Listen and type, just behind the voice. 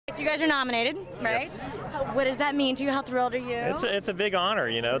you guys are nominated, right? Yes. What does that mean to you? How thrilled are you? It's a big honor,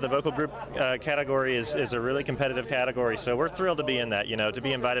 you know. The vocal group category is a really competitive category, so we're thrilled to be in that, you know. To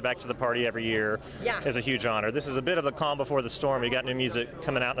be invited back to the party every year is a huge honor. This is a bit of the calm before the storm. We got new music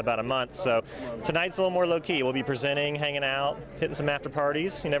coming out in about a month, so tonight's a little more low-key. We'll be presenting, hanging out, hitting some after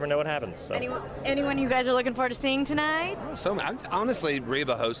parties. You never know what happens. So. Anyone you guys are looking forward to seeing tonight? So honestly,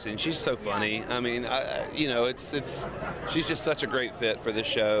 Reba hosting, she's so funny. I mean, you know, she's just such a great fit for this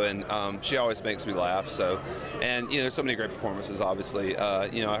show, and she always makes me laugh. So, and you know, so many great performances. Obviously,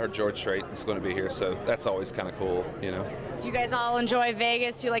 you know, I heard George Strait is going to be here, so that's always kind of cool. You know. Do you guys all enjoy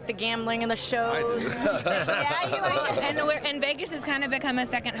Vegas? Do you like the gambling and the show? I do. Yeah, you like it. And Vegas has kind of become a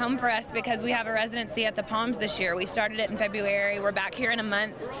second home for us because we have a residency at the Palms this year. We started it in February. We're back here in a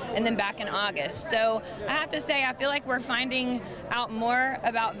month, and then back in August. So I have to say, I feel like we're finding out more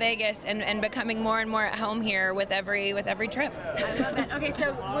about Vegas and becoming more and more at home here with every trip. I love it. Okay,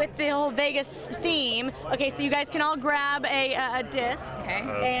 so with the whole Vegas theme, okay, so you guys can all grab a disc. Okay.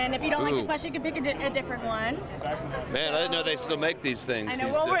 And if you don't like the question, you can pick a different one. Man, I didn't know they still make these things. I know.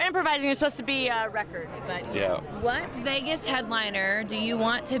 Well, we're improvising. It's supposed to be records, but yeah. What Vegas headliner do you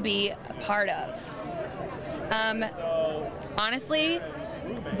want to be a part of? Honestly,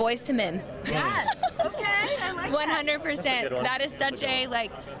 Boys to Men. yes. Okay, I like 100%. That is such a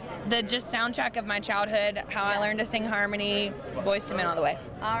the just soundtrack of my childhood. How I learned to sing harmony. Boys to Men all the way.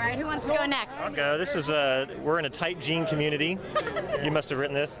 All right, who wants to go next? I'll go. This is we're in a tight jean community. You must have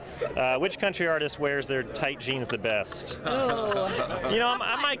written this. Which country artist wears their tight jeans the best? Ooh. You know,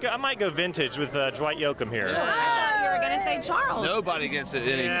 I might go vintage with Dwight Yoakam here. I thought you were gonna say Charles. Nobody gets it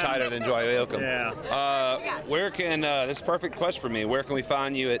any tighter than Dwight Yoakam. Yeah. Where can this is a perfect question for me? Where can we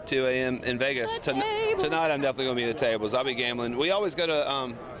find you at 2 a.m. in Vegas tonight? I'm definitely gonna be at the tables. I'll be gambling. We always go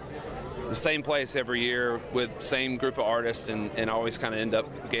to the same place every year with same group of artists, and always kind of end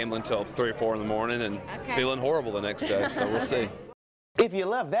up gambling till 3 or 4 in the morning and feeling horrible the next day. So we'll see. If you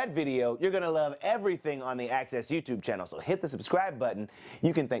love that video, you're going to love everything on the Access YouTube channel. So hit the subscribe button.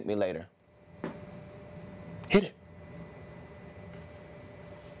 You can thank me later. Hit it.